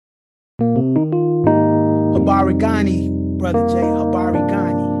Habarigani, Brother Jay,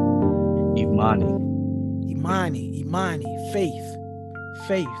 Habarigani. Imani. Imani, faith,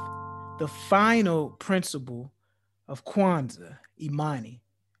 faith. The final principle of Kwanzaa, Imani.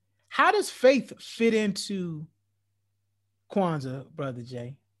 How does faith fit into Kwanzaa, Brother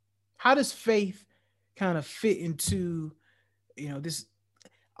Jay? How does faith kind of fit into, this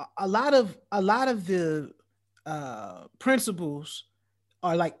a lot of the principles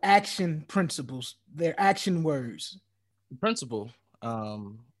are like action principles. They're action words. The principle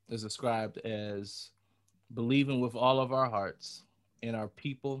is described as believing with all of our hearts in our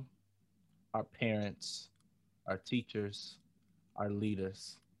people, our parents, our teachers, our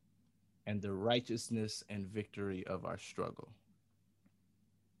leaders, and the righteousness and victory of our struggle.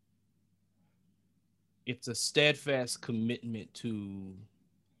 It's a steadfast commitment to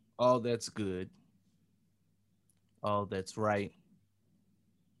all that's good, all that's right,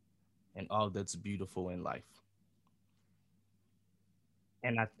 and all that's beautiful in life.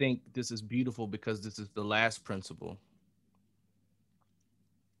 And I think this is beautiful because this is the last principle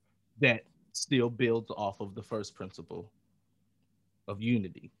that still builds off of the first principle of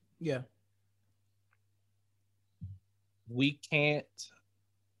unity. Yeah. We can't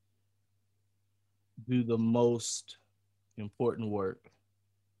do the most important work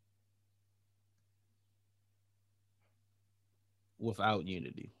without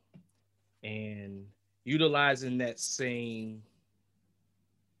unity. And utilizing that same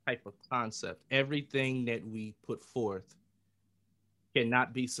type of concept, everything that we put forth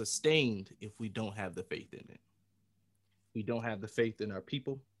cannot be sustained if we don't have the faith in it. We don't have the faith in our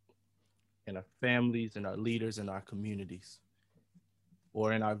people, in our families, in our leaders, in our communities,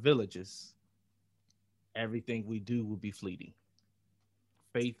 or in our villages. Everything we do will be fleeting.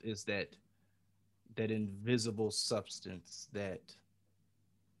 Faith is that invisible substance that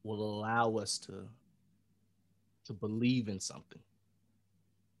will allow us to believe in something.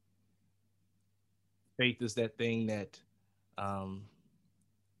 Faith is that thing that um,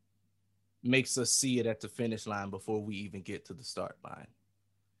 makes us see it at the finish line before we even get to the start line.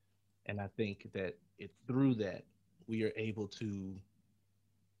 And I think that through that we are able to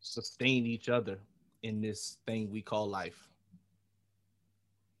sustain each other in this thing we call life.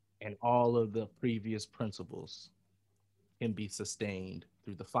 And all of the previous principles can be sustained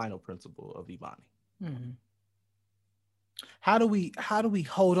through the final principle of Imani. Mhm. How do we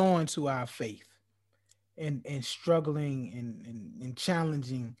hold on to our faith in struggling in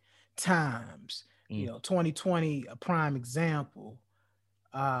challenging times? Mm. 2020, a prime example.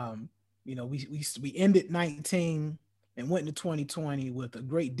 Um, we ended 19 and went into 2020 with a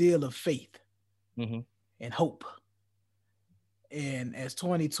great deal of faith Mm-hmm. and hope. And as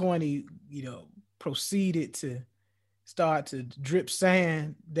 2020, proceeded to start to drip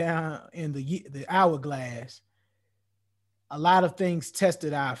sand down in the hourglass, a lot of things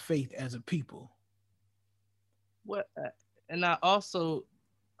tested our faith as a people. What? And I also,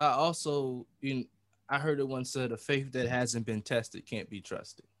 I heard it once said, "A faith that hasn't been tested can't be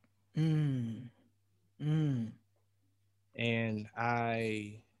trusted." Mm, mm, And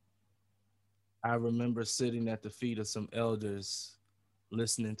I remember sitting at the feet of some elders,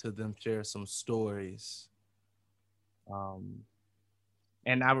 listening to them share some stories. Um,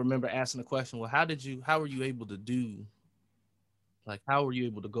 and I remember asking the question, "Well, how were you able to do? Like, how were you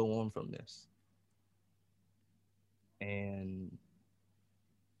able to go on from this?" And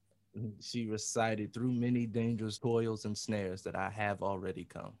she recited, "Through many dangerous toils and snares that I have already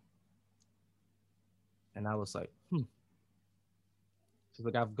come." And I was like, hmm. She's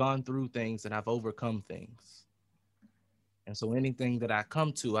like, "I've gone through things and I've overcome things. And so anything that I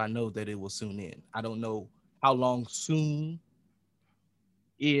come to, I know that it will soon end. I don't know how long soon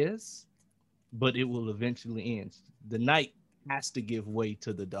is, but it will eventually end. The night has to give way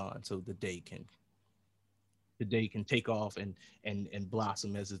to the dawn so the day can take off and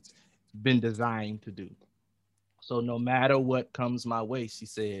blossom as it's been designed to do. So no matter what comes my way," she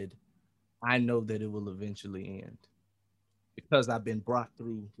said, "I know that it will eventually end because I've been brought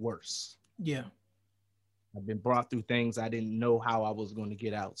through worse. yeah. I've been brought through things I didn't know how I was going to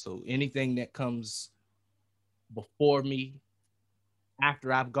get out. So anything that comes before me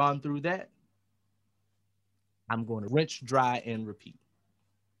after I've gone through that, I'm going to rinse, dry, and repeat."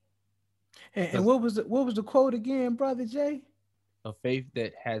 And Because what was the quote again, Brother Jay? a faith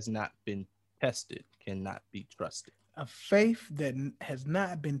that has not been tested cannot be trusted. A faith that has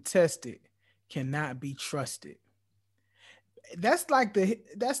not been tested cannot be trusted. That's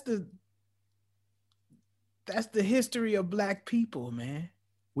the history of black people, man.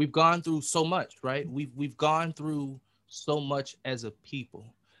 We've gone through so much, right? We've gone through so much as a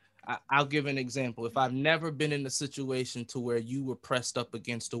people. I'll give an example. If I've never been in a situation to where you were pressed up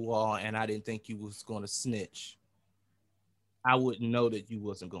against a wall and I didn't think you was going to snitch, I wouldn't know that you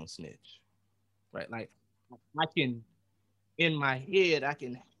wasn't going to snitch, right? Like I can, in my head, I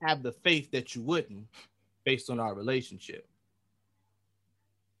can have the faith that you wouldn't based on our relationship.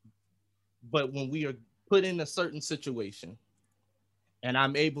 But when we are put in a certain situation and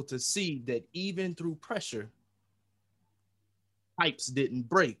I'm able to see that even through pressure, pipes didn't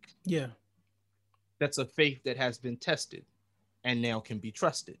break, Yeah. that's a faith that has been tested and now can be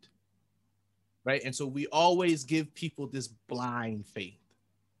trusted, right? And so we always give people this blind faith,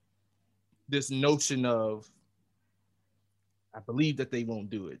 this notion of, I believe that they won't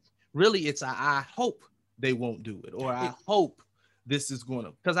do it. Really, it's I hope they won't do it, or I It, hope this is going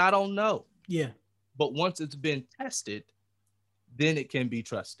to, because I don't know. yeah. But once it's been tested, then it can be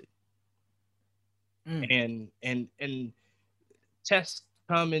trusted. Mm. And tests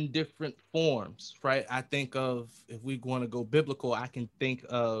come in different forms, right? I think of, if we want to go biblical, I can think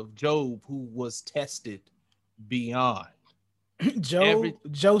of Job, who was tested beyond every. Joe,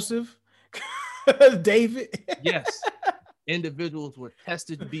 Joseph, David. Yes, individuals were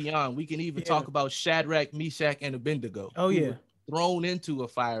tested beyond. We can even Yeah. talk about Shadrach, Meshach, and Abednego, Oh who yeah. were thrown into a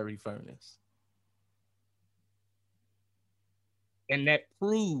fiery furnace. And that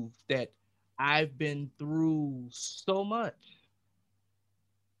proved that I've been through so much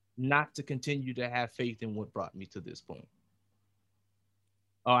not to continue to have faith in what brought me to this point.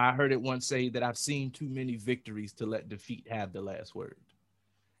 Oh, I heard it once say that I've seen too many victories to let defeat have the last word.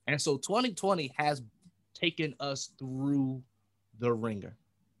 And so 2020 has taken us through the ringer,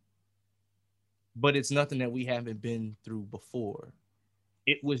 but it's nothing that we haven't been through before.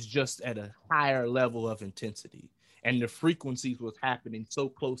 It was just at a higher level of intensity. And the frequencies was happening so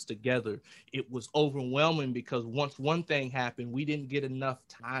close together. It was overwhelming because once one thing happened, we didn't get enough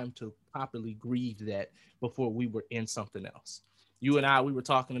time to properly grieve that before we were in something else. You and I, we were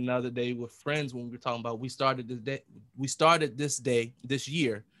talking another day with friends when we were talking about we started this day, this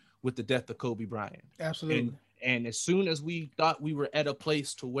year, with the death of Kobe Bryant. And Absolutely. and as soon as we thought we were at a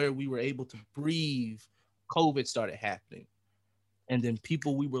place to where we were able to breathe, COVID started happening, and then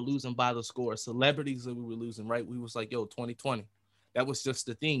people we were losing by the score, celebrities that we were losing, right? We was like, yo, 2020. That was just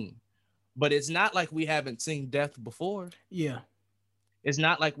the theme. But it's not like we haven't seen death before. Yeah. It's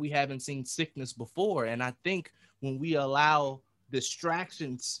not like we haven't seen sickness before. And I think when we allow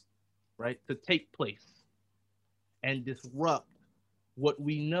distractions, right, to take place and disrupt what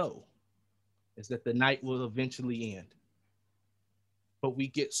we know is that the night will eventually end. But we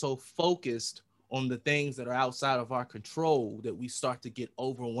get so focused on the things that are outside of our control that we start to get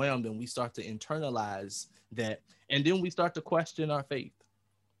overwhelmed and we start to internalize that. And then we start to question our faith,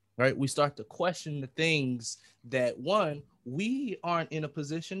 right? We start to question the things that, one, we aren't in a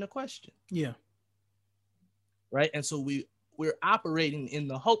position to question, Yeah. right? And so we're operating in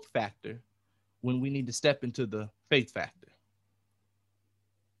the hope factor when we need to step into the faith factor.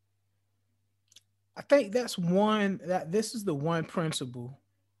 I think that's one that this is the one principle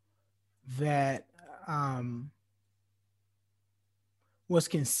that um was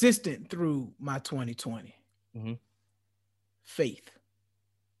consistent through my 2020. Mm-hmm. Faith.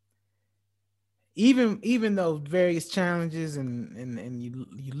 Even though various challenges and you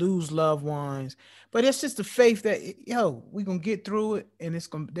lose loved ones, but it's just the faith that yo, we're gonna get through it, and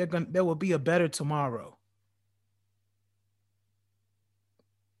there will be a better tomorrow.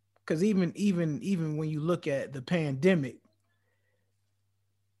 Because even when you look at the pandemic,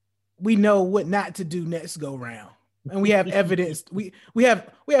 we know what not to do next go round, and we have evidence. We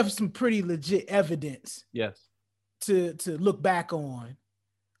have some pretty legit evidence Yes. to look back on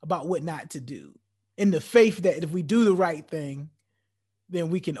about what not to do, in the faith that if we do the right thing, then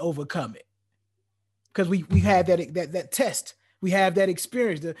we can overcome it. Because we had that test, we have that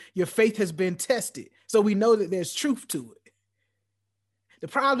experience. Your faith has been tested, so we know that there's truth to it. The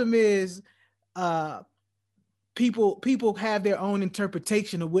problem is, uh, people have their own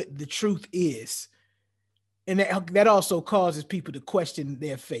interpretation of what the truth is, and that also causes people to question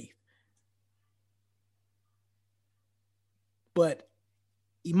their faith. But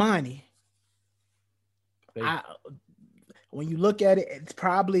Imani, Faith. I when you look at it, it's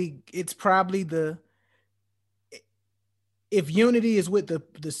probably the if unity is with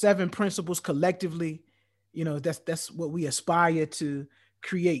the seven principles collectively, that's what we aspire to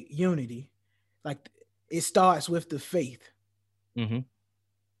create unity. Like, it starts with the faith. Mm-hmm.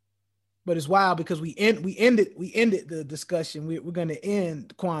 But it's wild because we ended the discussion. We're going to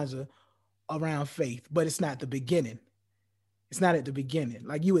end Kwanzaa around faith, but it's not the beginning. It's not at the beginning.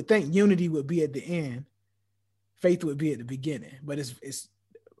 Like, you would think unity would be at the end, faith would be at the beginning, but it's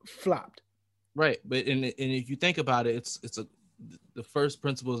flopped. Right. But and if you think about it, the first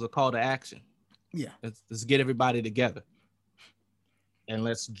principle is a call to action. Yeah. Let's get everybody together and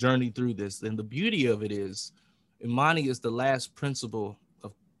let's journey through this. And the beauty of it is, Imani is the last principle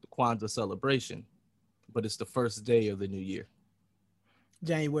of the Kwanzaa celebration, but it's the first day of the new year.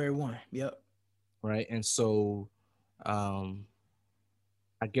 January 1. Yep. Right. And so um,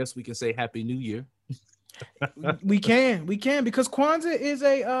 I guess we can say Happy New Year. We can because Kwanzaa is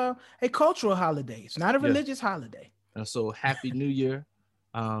a cultural holiday. It's not a Yeah. religious holiday. And so Happy New Year,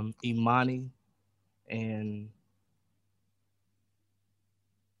 Imani, and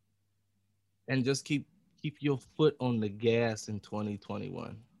just keep your foot on the gas in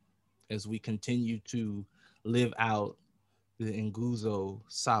 2021 as we continue to live out the Nguzo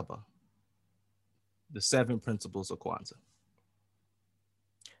Saba, the 7 principles of Kwanzaa.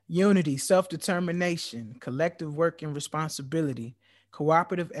 Unity, self-determination, collective work and responsibility,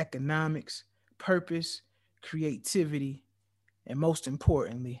 cooperative economics, purpose, creativity, and most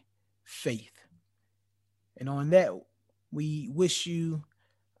importantly, faith. And on that, we wish you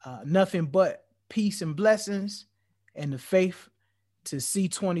nothing but peace and blessings and the faith to see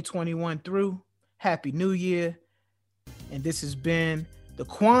 2021 through. Happy New Year. And this has been the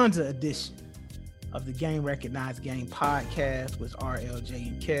Kwanzaa edition of the Game Recognized Game podcast with RLJ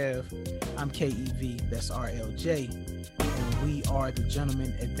and Kev. I'm KEV, that's RLJ. And we are the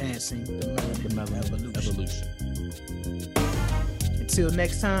gentlemen advancing the melanin evolution. Until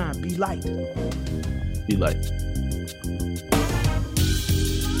next time, be light. Be light.